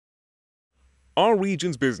Our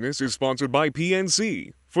region's business is sponsored by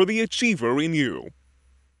PNC for the achiever in you.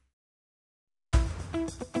 A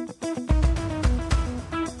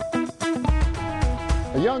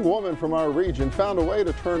young woman from our region found a way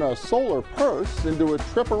to turn a solar purse into a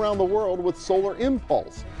trip around the world with Solar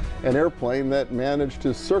Impulse, an airplane that managed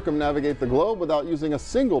to circumnavigate the globe without using a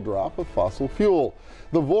single drop of fossil fuel.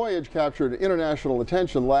 The voyage captured international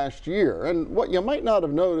attention last year, and what you might not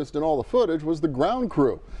have noticed in all the footage was the ground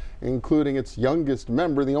crew, including its youngest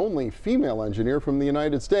member, the only female engineer from the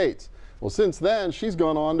United States. Well, since then, she's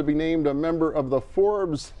gone on to be named a member of the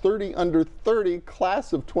Forbes 30 Under 30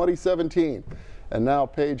 class of 2017. And now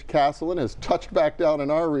Paige Kassalen has touched back down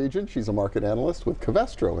in our region. She's a market analyst with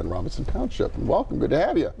Covestro in Robinson Township. And welcome, good to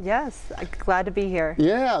have you. Yes, glad to be here.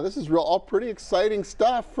 Yeah, this is all pretty exciting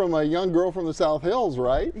stuff from a young girl from the South Hills,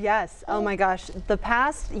 right? Yes, oh my gosh. The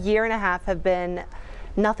past year and a half have been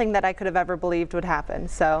nothing that I could have ever believed would happen.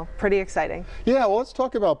 So pretty exciting. Yeah, well, let's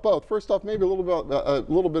talk about both. First off, maybe a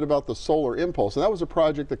little bit about the Solar Impulse. And that was a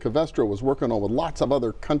project that Covestro was working on with lots of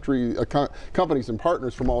other companies and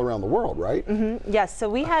partners from all around the world, right? Mm-hmm. Yes,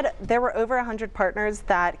 so there were over 100 partners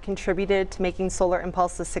that contributed to making Solar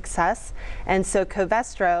Impulse a success. And so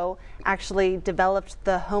Covestro actually developed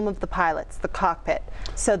the home of the pilots, the cockpit.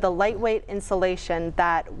 So the lightweight insulation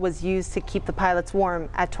that was used to keep the pilots warm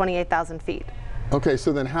at 28,000 feet. Okay,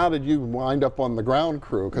 so then how did you wind up on the ground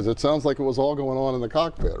crew? Because it sounds like it was all going on in the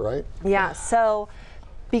cockpit, right? Yeah, so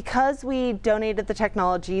because we donated the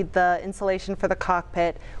technology, the insulation for the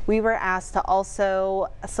cockpit, we were asked to also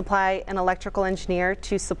supply an electrical engineer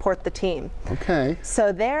to support the team. Okay.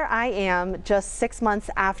 So there I am, just 6 months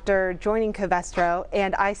after joining Covestro,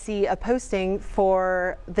 and I see a posting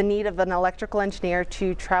for the need of an electrical engineer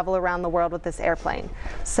to travel around the world with this airplane.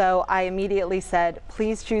 So I immediately said,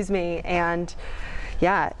 please choose me, and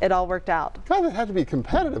yeah, it all worked out. God, it had to be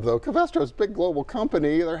competitive, though. Covestro's a big global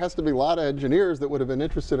company. There has to be a lot of engineers that would have been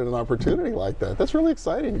interested in an opportunity like that. That's really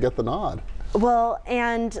exciting to get the nod. Well,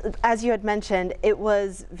 and as you had mentioned, it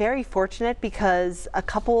was very fortunate because a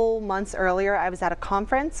couple months earlier I was at a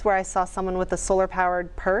conference where I saw someone with a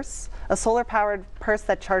solar-powered purse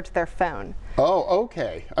that charged their phone. Oh,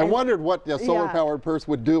 okay. I wondered what the solar-powered purse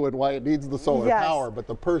would do and why it needs the solar power, but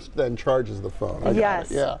the purse then charges the phone. I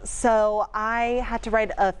got it. Yeah. So I had to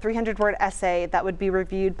write a 300-word essay that would be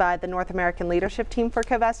reviewed by the North American leadership team for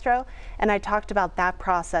Covestro, and I talked about that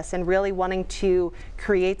process and really wanting to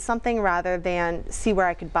create something rather than see where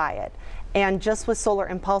I could buy it. And just with Solar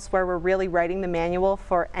Impulse, where we're really writing the manual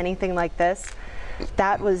for anything like this,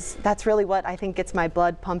 that's really what I think gets my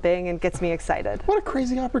blood pumping and gets me excited. What a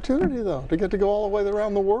crazy opportunity, though, to get to go all the way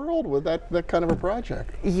around the world with that kind of a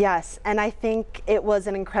project. Yes, and I think it was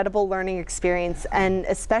an incredible learning experience, and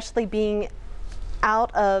especially being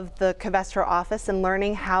out of the Covestro office and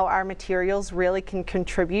learning how our materials really can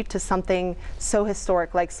contribute to something so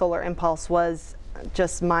historic like Solar Impulse was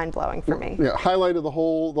just mind-blowing for me. Yeah, highlighted the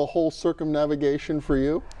whole circumnavigation for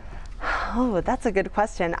you? Oh, that's a good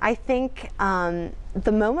question. I think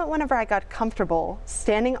the moment whenever I got comfortable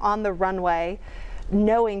standing on the runway,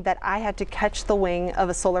 knowing that I had to catch the wing of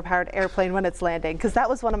a solar-powered airplane when it's landing, because that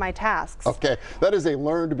was one of my tasks. Okay, that is a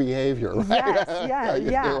learned behavior, right? Yes,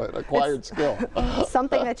 yeah. Do it. Acquired skill.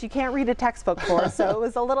 Something that you can't read a textbook for, so it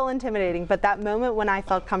was a little intimidating. But that moment when I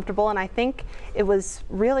felt comfortable, and I think it was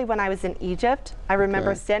really when I was in Egypt, I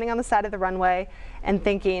remember standing on the side of the runway and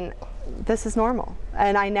thinking, this is normal.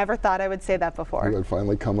 And I never thought I would say that before. You had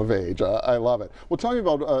finally come of age. I love it. Well, tell me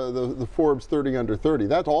about the Forbes 30 Under 30.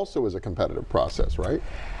 That also is a competitive process, right?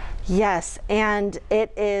 Yes, and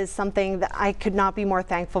it is something that I could not be more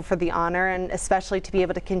thankful for the honor, and especially to be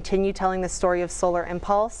able to continue telling the story of Solar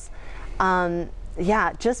Impulse.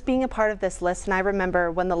 Yeah, just being a part of this list, and I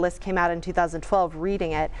remember when the list came out in 2012,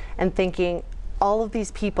 reading it and thinking, all of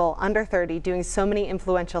these people under 30 doing so many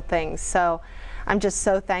influential things. So I'm just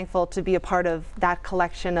so thankful to be a part of that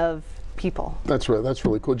collection of people. That's right. That's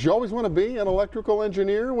really cool. Did you always want to be an electrical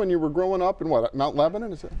engineer when you were growing up in what, Mount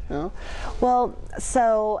Lebanon? Is it? Yeah. Well,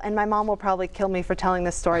 so, and my mom will probably kill me for telling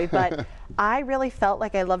this story, but I really felt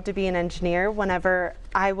like I loved to be an engineer whenever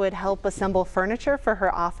I would help assemble furniture for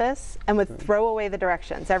her office and would throw away the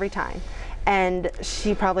directions every time. And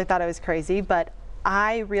she probably thought I was crazy, but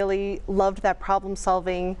I really loved that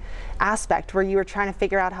problem-solving aspect where you were trying to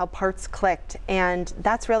figure out how parts clicked, and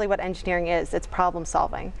that's really what engineering is. It's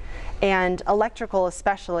problem-solving. And electrical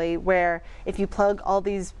especially, where if you plug all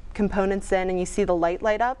these components in and you see the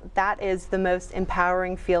light up, that is the most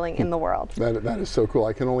empowering feeling in the world. That is so cool.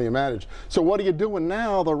 I can only imagine. So what are you doing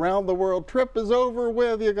now? The round the world trip is over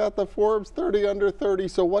with. You got the Forbes 30 Under 30.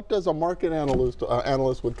 So what does a market analyst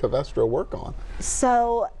with Covestro work on?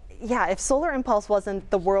 So yeah, if Solar Impulse wasn't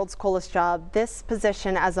the world's coolest job, this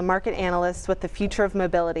position as a market analyst with the future of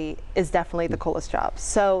mobility is definitely the coolest job.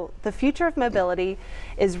 So the future of mobility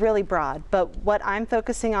is really broad, but what I'm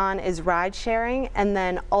focusing on is ride sharing and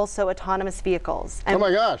then also autonomous vehicles. And oh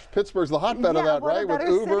my gosh, Pittsburgh's the hotbed of that, right? With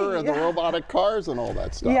Uber city. and the robotic cars and all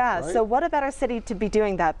that stuff. Yeah, right? so what a better city to be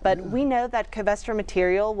doing that. But we know that Covestro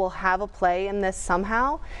material will have a play in this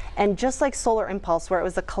somehow. And just like Solar Impulse, where it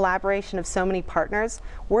was a collaboration of so many partners,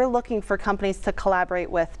 we're looking for companies to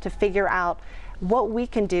collaborate with to figure out what we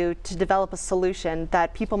can do to develop a solution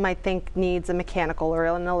that people might think needs a mechanical or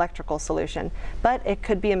an electrical solution, but it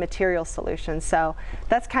could be a material solution. So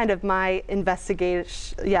that's kind of my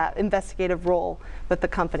investigative role with the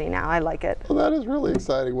company now. I like it. Well, that is really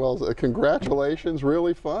exciting. Well, congratulations,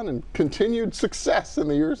 really fun, and continued success in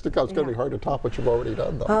the years to come. It's going to be hard to top what you've already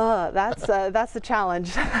done, though. That's the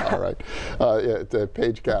challenge. All right.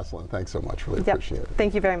 Paige Kassalen, thanks so much. Really appreciate it.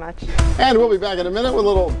 Thank you very much. And we'll be back in a minute with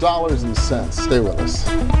little dollars and cents. Stay with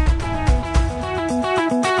us.